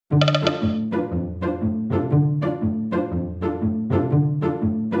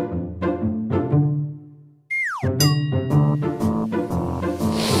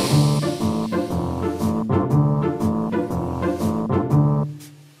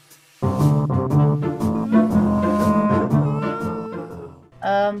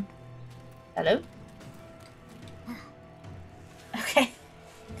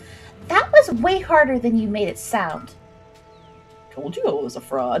was way harder than you made it sound. Told you I was a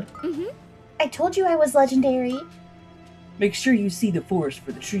fraud. Mm-hmm. I told you I was legendary. Make sure you see the forest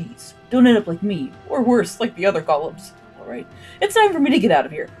for the trees. Don't end up like me, or worse, like the other golems. Alright, it's time for me to get out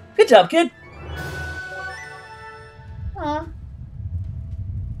of here. Good job, kid! Aw.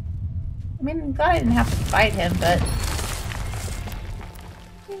 I mean, I'm glad I didn't have to fight him, but...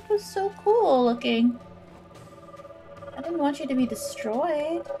 It was so cool looking. I didn't want you to be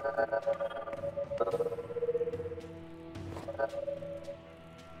destroyed.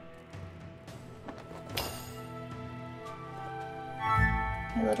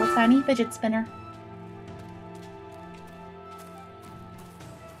 My little tiny fidget spinner.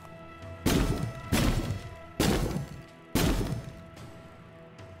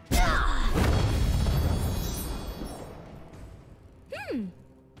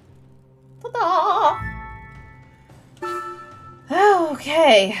 Ta-da!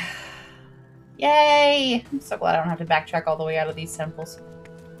 Okay. Yay! I'm so glad I don't have to backtrack all the way out of these temples.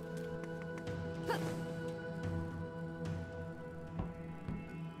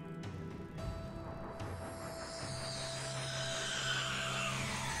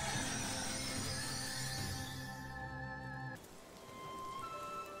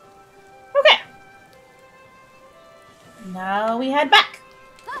 Okay. Now we head back.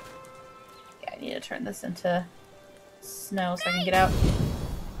 Yeah, I need to turn this into snow so I can get out.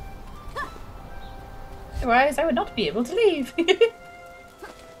 Otherwise, I would not be able to leave.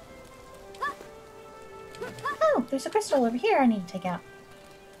 Oh, there's a crystal over here I need to take out.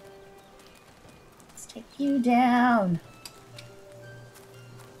 Let's take you down.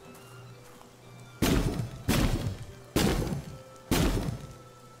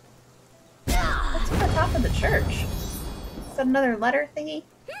 What's at the top of the church? Is that another letter thingy?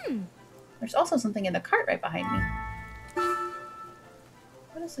 There's also something in the cart right behind me.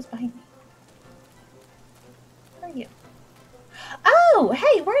 What is this behind me? Where are you? Oh,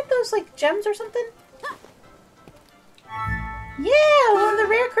 hey, weren't those like gems or something? Yeah, one of the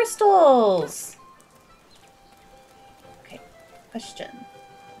rare crystals. Okay, question.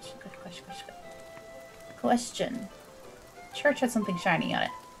 Question. Church had something shiny on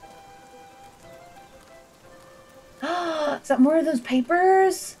it. Is that more of those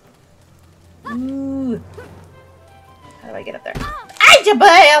papers? Ooh. How do I get up there? I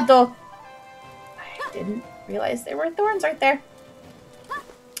didn't realize there were thorns right there. I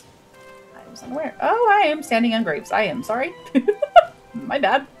was unaware. Oh, I am standing on grapes. I am sorry. My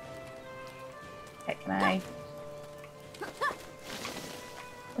bad. Okay, can I...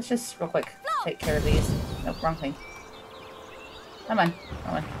 Let's just real quick take care of these. Nope, wrong thing. Come on.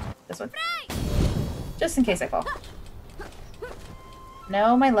 Come on. This one. Just in case I fall.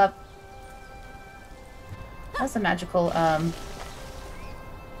 No, my love. That's a magical,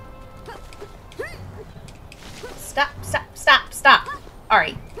 Stop, stop, stop, stop.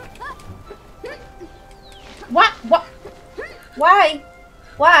 Alright. What? What? Why?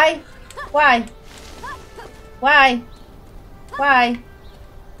 Why? Why? Why? Why?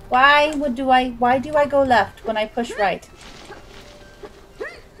 Why do I go left when I push right?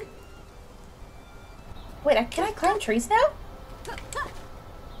 Wait, can I climb trees now?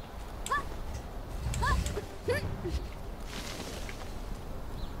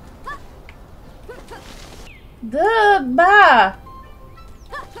 Bah!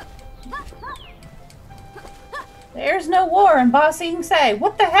 There's no war in Ba Sing Se.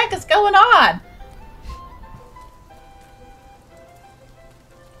 What the heck is going on?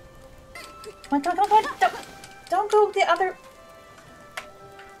 Come on, come on, come on, come on. Don't go the other...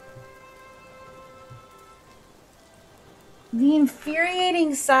 The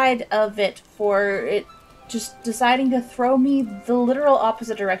infuriating side of it for it just deciding to throw me the literal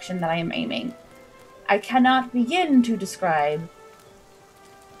opposite direction that I am aiming. I cannot begin to describe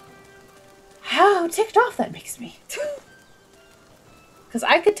how ticked off that makes me. Because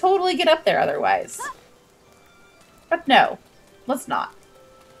I could totally get up there otherwise. But no, let's not.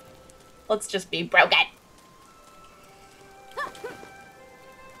 Let's just be broken.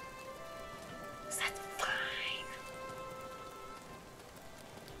 That's fine.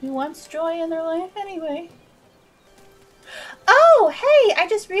 Who wants joy in their life anyway? Oh, hey! I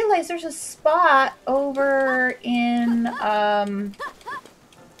just realized there's a spot over in,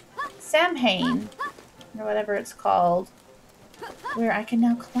 Samhain, or whatever it's called, where I can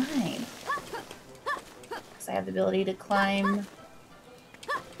now climb. Because I have the ability to climb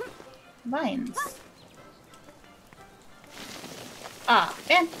vines. Ah,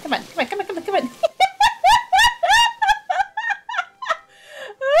 man, come on, come on, come on, come on, come on.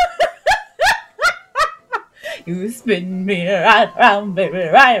 You spin me right round, baby,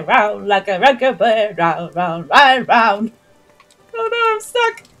 right round, like a record player, round, round, right round. Oh no, I'm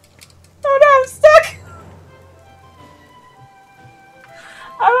stuck. Oh no, I'm stuck.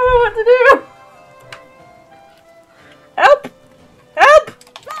 I don't know what to do. Help! Help!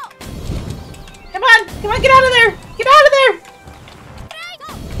 Come on, get out of there! Get out of there!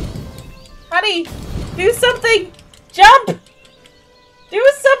 Honey, do something! Jump!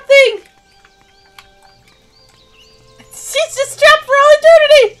 Do something! She's just trapped for all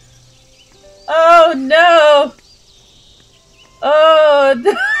eternity! Oh no! Oh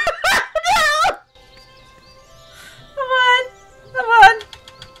no! No! Come on! Come on!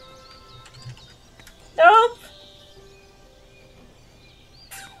 Nope!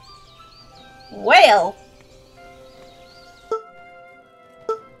 Whale!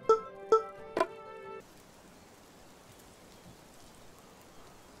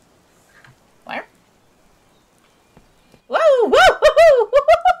 Where? Whoa! Whoa!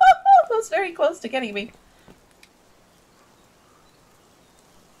 That was very close to getting me.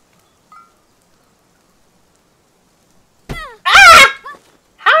 Ah!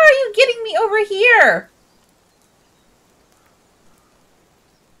 How are you getting me over here?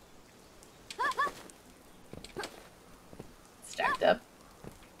 Stacked up.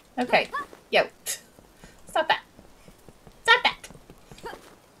 Okay. Yo. Stop that. Stop that.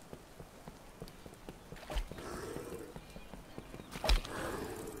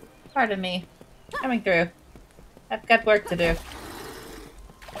 Pardon me. Coming through. I've got work to do.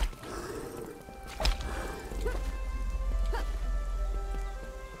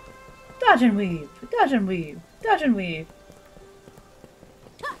 Dodge and weave. Dodge and weave. Dodge and weave.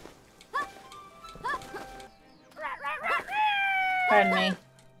 Pardon me.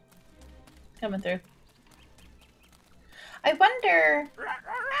 Coming through. I wonder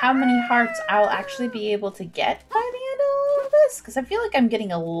how many hearts I'll actually be able to get by the end of all of this, because I feel like I'm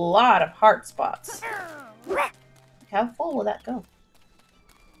getting a lot of heart spots. Like, how full will that go?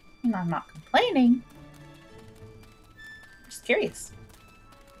 I'm not complaining. I'm just curious.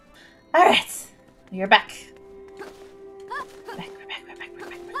 Alright. You're back. We're back.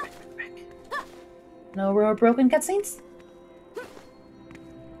 No more broken cutscenes?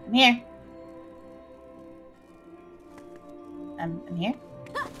 I'm here. I'm here.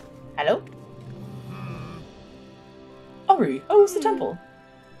 Hello? Ari, how was the temple?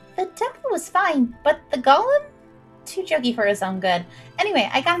 The temple was fine, but the golem? Too jokey for his own good. Anyway,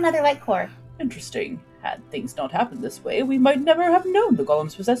 I got another light core. Interesting. Had things not happened this way, we might never have known the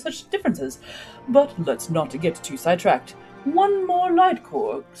golems possess such differences. But let's not get too sidetracked. One more light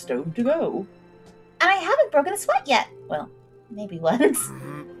core stone to go. And I haven't broken a sweat yet. Well, maybe once.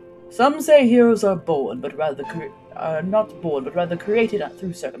 Some say heroes are born, but rather not born, but rather created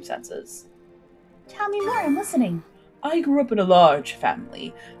through circumstances. Tell me more, I'm listening. I grew up in a large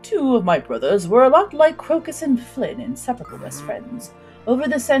family. Two of my brothers were a lot like Crocus and Flynn, inseparable best friends. Over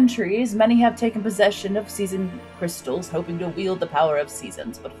the centuries, many have taken possession of season crystals, hoping to wield the power of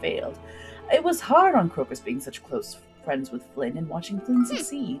seasons, but failed. It was hard on Crocus being such close friends with Flynn and watching Flynn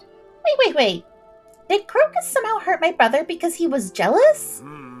succeed. Wait. Did Crocus somehow hurt my brother because he was jealous?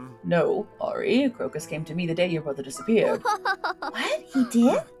 No, Ari. Crocus came to me the day your brother disappeared. What? He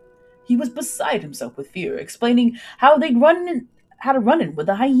did? He was beside himself with fear, explaining how to run in with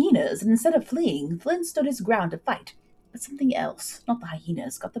the hyenas, and instead of fleeing, Flynn stood his ground to fight. But something else, not the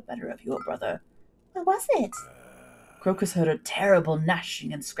hyenas, got the better of your brother. What was it? Crocus heard a terrible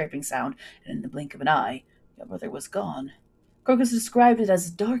gnashing and scraping sound, and in the blink of an eye, your brother was gone. Crocus described it as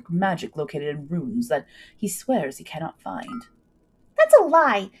dark magic located in runes that he swears he cannot find. That's a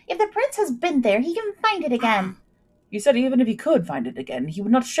lie. If the prince has been there, he can find it again. He said even if he could find it again, he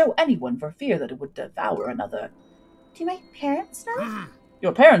would not show anyone for fear that it would devour another. Do my parents know?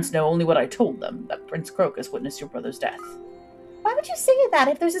 Your parents know only what I told them, that Prince Crocus witnessed your brother's death. Why would you say that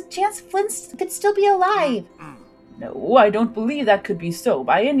if there's a chance Flynn could still be alive? No, I don't believe that could be so.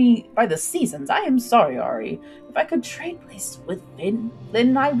 By the seasons, I am sorry, Ari. If I could trade places with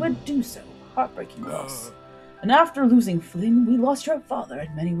Flynn, I would do so. Heartbreaking loss. And after losing Flynn, we lost your father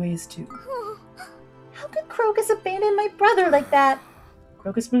in many ways too. How could Crocus abandon my brother like that?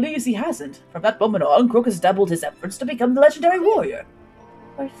 Crocus believes he hasn't. From that moment on, Crocus doubled his efforts to become the legendary warrior.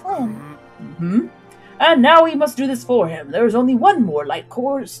 For Flynn? Mm-hmm. And now we must do this for him. There is only one more light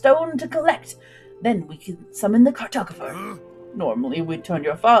core stone to collect. Then we can summon the cartographer. Normally, we'd turn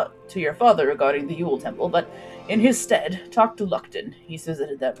to your father regarding the Yule Temple, but in his stead, talk to Luckton. He's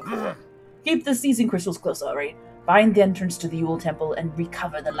visited there before. Keep the seizing crystals close, Ari. Find the entrance to the Yule Temple and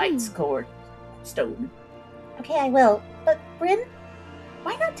recover the light core stone. Okay, I will. But, Bryn,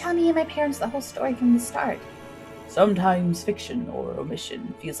 why not tell me and my parents the whole story from the start? Sometimes fiction or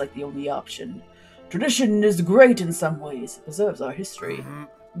omission feels like the only option. Tradition is great in some ways, it preserves our history.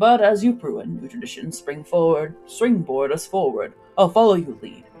 But as you've proven, new traditions springboard us forward. I'll follow your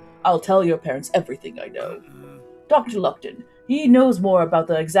lead. I'll tell your parents everything I know. Dr. Luckton, he knows more about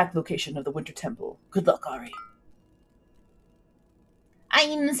the exact location of the Winter Temple. Good luck, Ari.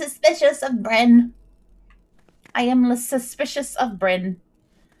 I'm suspicious of Bryn. I am suspicious of Bryn.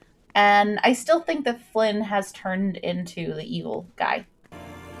 And I still think that Flynn has turned into the evil guy.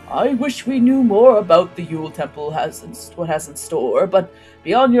 I wish we knew more about the Yule Temple what has in store, but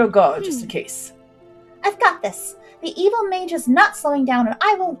be on your guard just in case. I've got this. The evil mage is not slowing down, and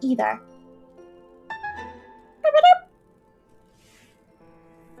I won't either.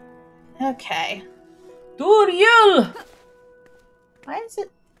 Okay. Duriel! Why is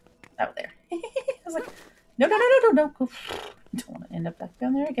it... Oh, there. I was like, no. Don't want to end up back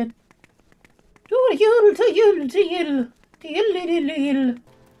down there again. To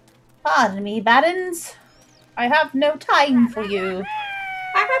Pardon me, Baddens. I have no time for you.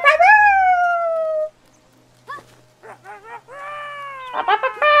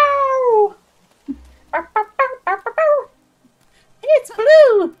 It's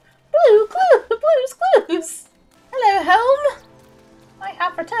Blue! Blue's Clues! Hello, home! I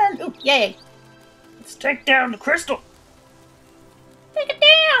have returned. Ooh, yay! Let's take down the crystal! Take it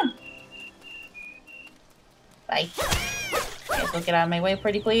down! Bye. Guys, will get out of my way,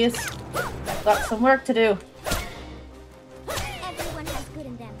 pretty please. I've got some work to do. Everyone has good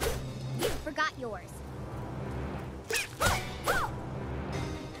in them. You forgot yours.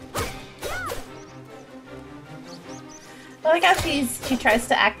 Well, I guess she tries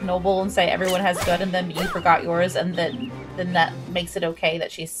to act noble and say everyone has good and then you forgot yours, and then that makes it okay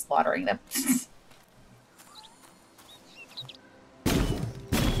that she's slaughtering them.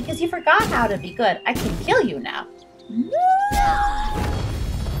 Because you forgot how to be good. I can kill you now. You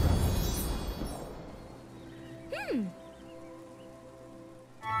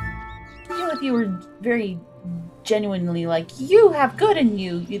know, if you were very genuinely like, you have good in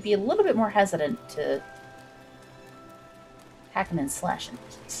you, you'd be a little bit more hesitant to hack him and slash him.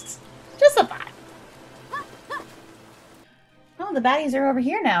 Just a thought. Oh, the baddies are over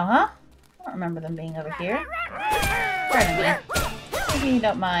here now, huh? I don't remember them being over here. Pardon me. Maybe you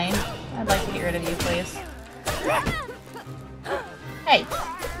don't mind. I'd like to get rid of you, please. Hey.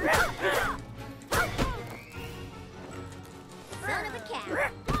 Son of a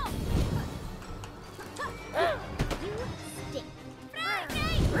cat. You stink.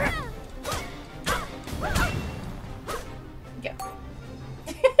 Go.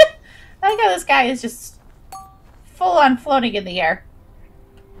 I like how this guy is just full on floating in the air.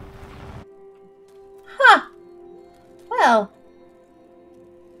 Huh. Well.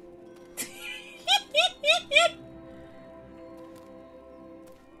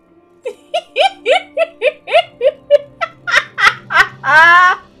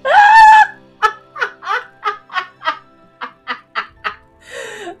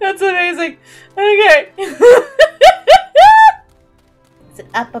 That's amazing. Okay. Is it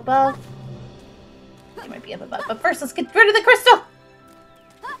up above? It might be up above. But first, let's get rid of the crystal.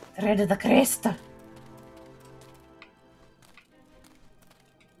 Get rid of the crystal.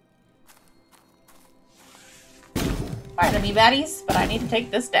 Pardon me, baddies, but I need to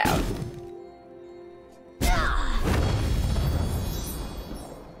take this down.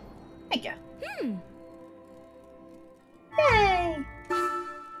 Thank you. Yay!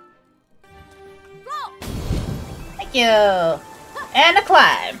 Thank you. And a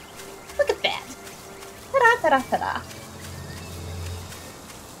climb. Look at that. Ta-da, ta-da, ta-da.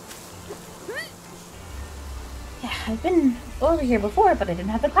 Yeah, I've been over here before, but I didn't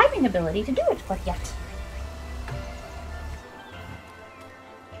have the climbing ability to do it quite yet.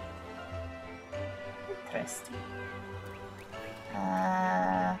 Interesting.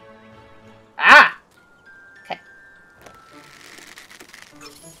 Okay.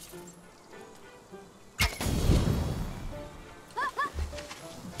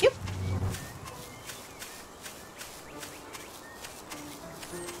 Yep.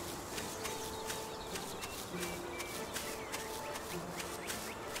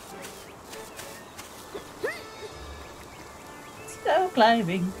 Slow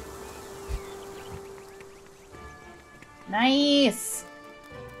climbing. Nice.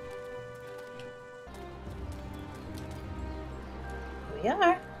 Here we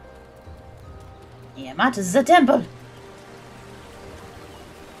are. I'm at the temple.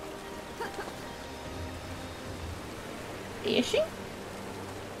 Fishing?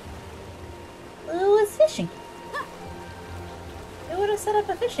 Who is fishing? Who would have set up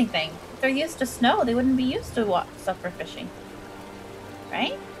a fishing thing? they're used to snow, they wouldn't be used to stuff for fishing.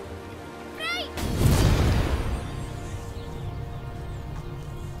 Right? Right.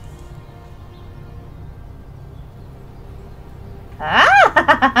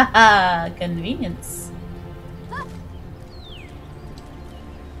 Ah! Convenience.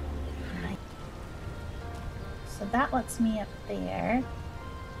 So that lets me up there.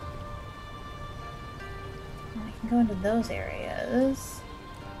 And I can go into those areas.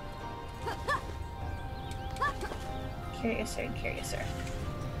 Curiouser and Curiouser.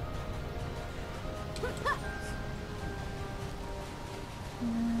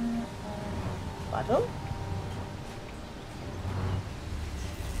 Bottle?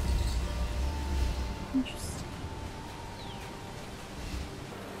 Interesting.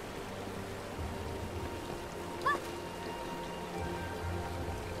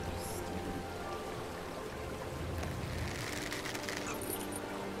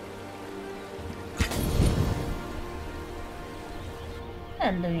 I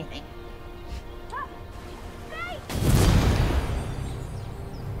didn't do anything.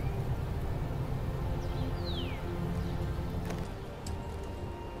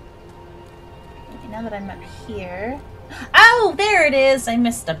 Okay, now that I'm up here. Oh, there it is! I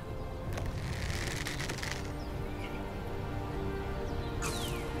missed him.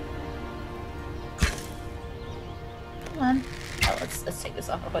 Come on. Oh, let's take this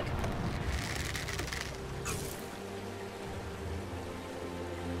off real quick.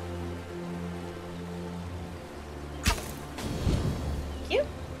 Cute.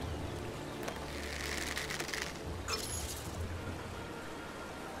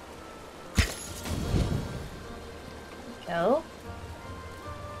 Go.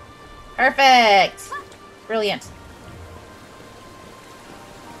 Perfect! Brilliant.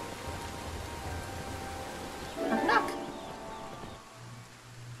 Knock, knock.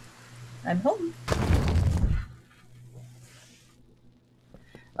 I'm home.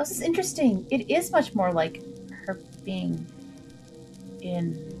 Oh, this is interesting. It is much more like her being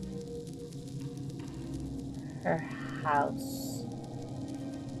in her house.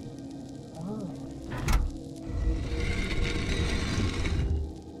 Oh.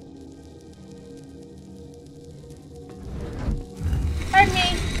 Pardon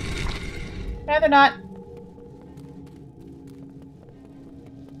me. Rather not.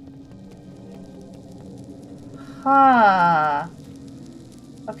 Huh.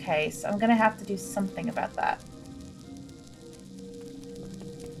 Okay, so I'm gonna have to do something about that.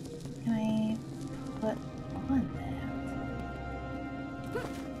 Can I put on that?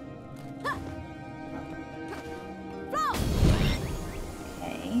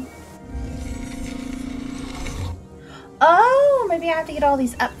 Okay. Oh, maybe I have to get all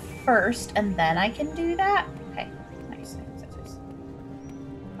these up first, and then I can do that? Okay, nice, nice.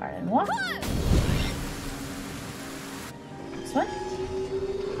 Pardon what? This one?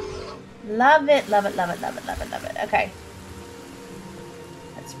 Love it, love it, love it, love it, love it, love it. Okay.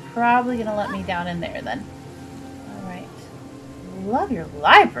 That's probably gonna let me down in there then. Alright. Love your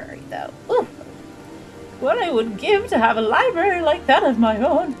library though. Ooh. What I would give to have a library like that of my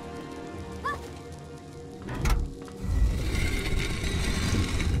own.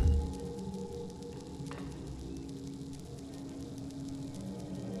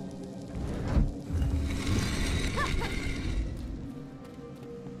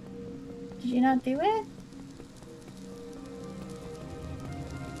 Did you not do it?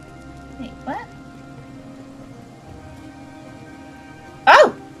 Wait, what?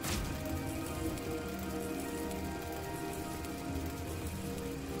 Oh!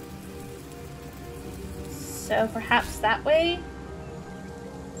 So perhaps that way?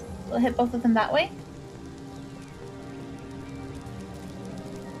 We'll hit both of them that way?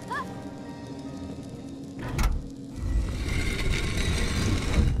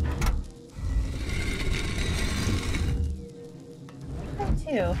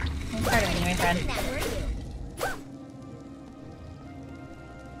 Too. I'm proud of you, my friend.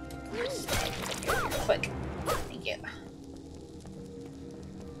 Quick. Thank you.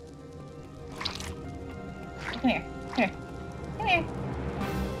 Come here. Here. Come here.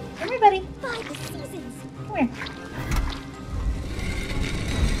 Come here, buddy. By the seasons. Come here.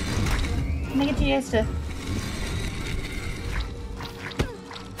 Let me get you guys to...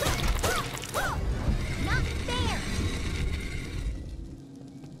 Not fair.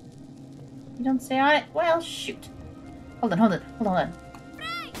 You don't stay on it? Well, shoot. Hold on, hold on, hold on.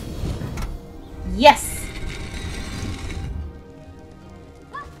 Yes!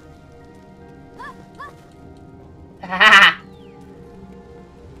 Ha!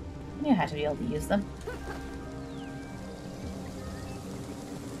 I knew I had to be able to use them.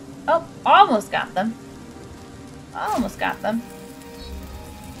 Oh, almost got them. Almost got them.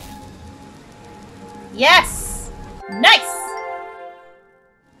 Yes! Nice!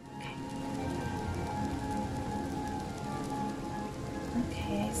 Okay.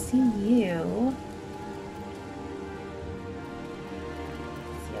 Okay, I see you.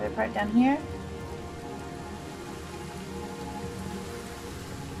 See the other part down here?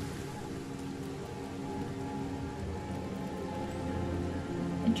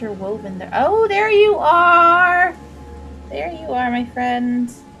 Interwoven there. Oh, there you are! There you are, my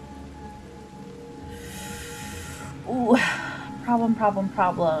friend. Ooh,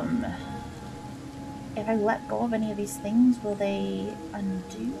 problem. If I let go of any of these things, will they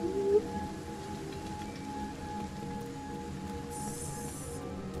undo?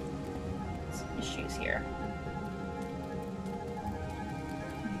 Some issues here.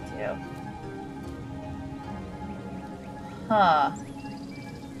 Me too. Huh.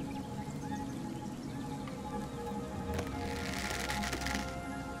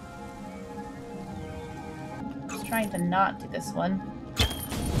 Trying to not do this one.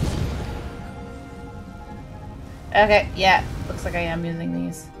 Okay, yeah, looks like I am using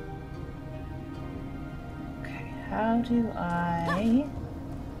these. Okay, how do I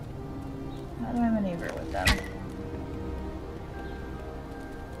maneuver with them?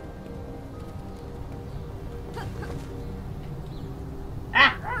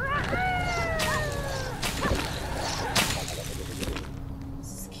 Ah!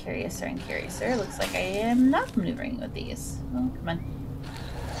 Curiouser and curiouser. Looks like I am not maneuvering with these. Oh, come on.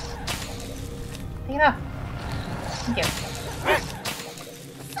 Take it off. Thank you.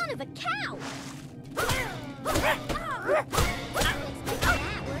 Son of a cow! That,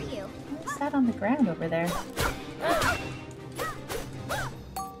 were you? What's that on the ground over there?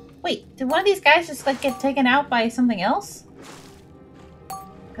 Wait, did one of these guys just like get taken out by something else?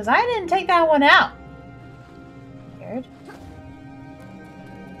 Because I didn't take that one out. Weird.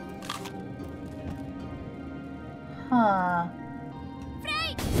 Huh.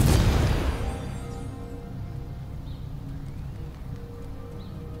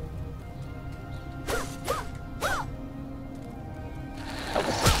 Oh,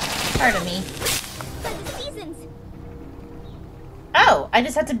 pardon me. By the seasons. Oh, I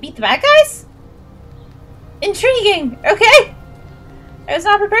just had to beat the bad guys? Intriguing! Okay! I was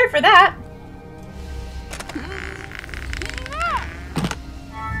not prepared for that.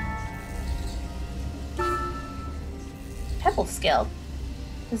 Pebble skill.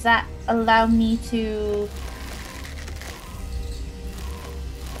 Does that allow me to...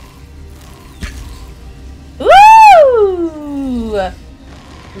 Woo!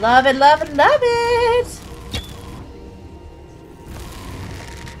 Love it, love it, love it!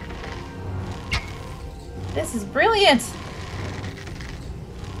 This is brilliant!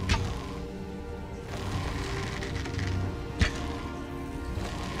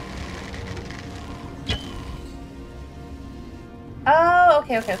 Oh,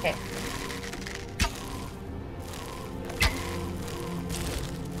 okay. Okay.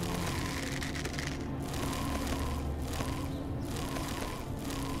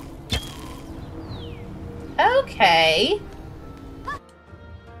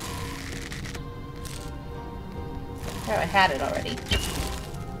 Oh, I had it already.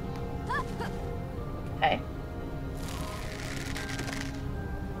 Okay.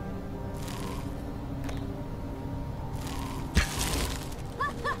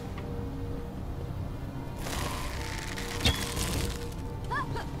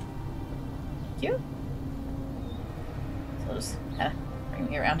 Thank you. So just kind of bring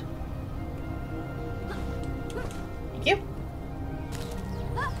me around. Thank you.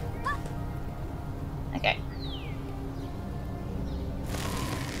 Okay.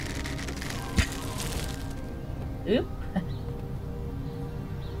 Oop.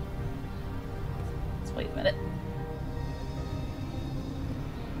 Let's wait a minute.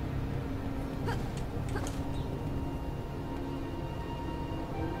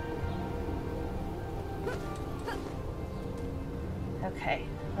 Okay,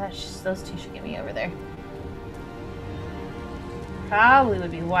 those two should get me over there. Probably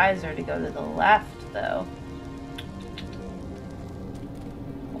would be wiser to go to the left, though.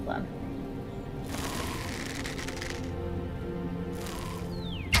 Hold on.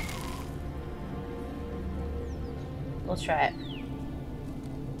 We'll try it.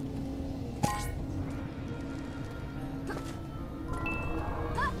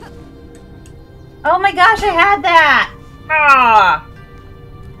 Oh my gosh, I had that! Ah!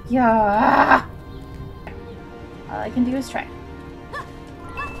 Yeah! All I can do is try.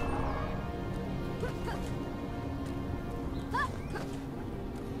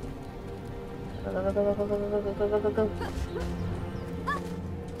 go, go, go, go, go, go, go, go, go, go.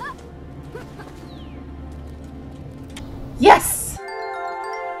 Yes!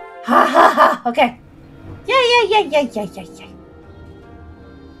 Ha ha ha! Okay. Yeah.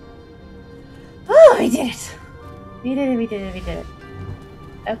 Oh, we did it. We did it.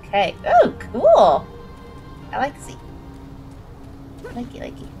 Okay. Oh, cool. I like Z. I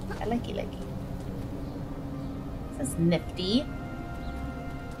like it. This is nifty.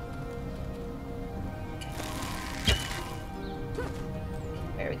 Okay.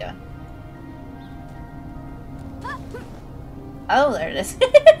 Where are we going? Oh, there it is.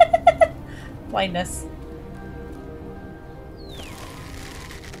 Blindness.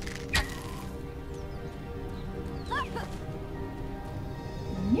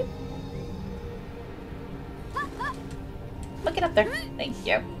 Yep. Look it up there. Thank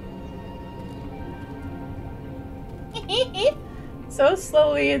you. So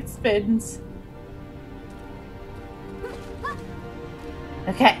slowly it spins.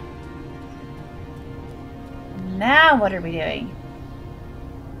 Okay. Now what are we doing?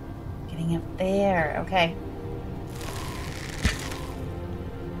 Getting up there. Okay.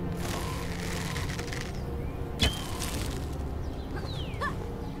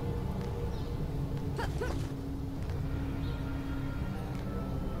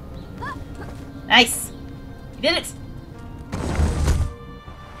 Nice. You did it.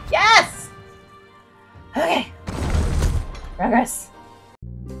 Yes. Okay. Progress.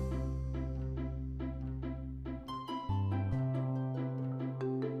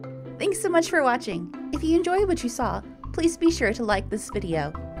 Thanks so much for watching. If you enjoyed what you saw, please be sure to like this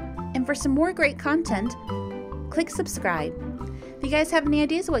video. And for some more great content, click subscribe. If you guys have any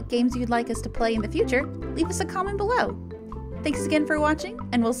ideas of what games you'd like us to play in the future, leave us a comment below. Thanks again for watching,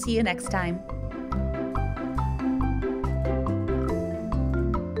 and we'll see you next time.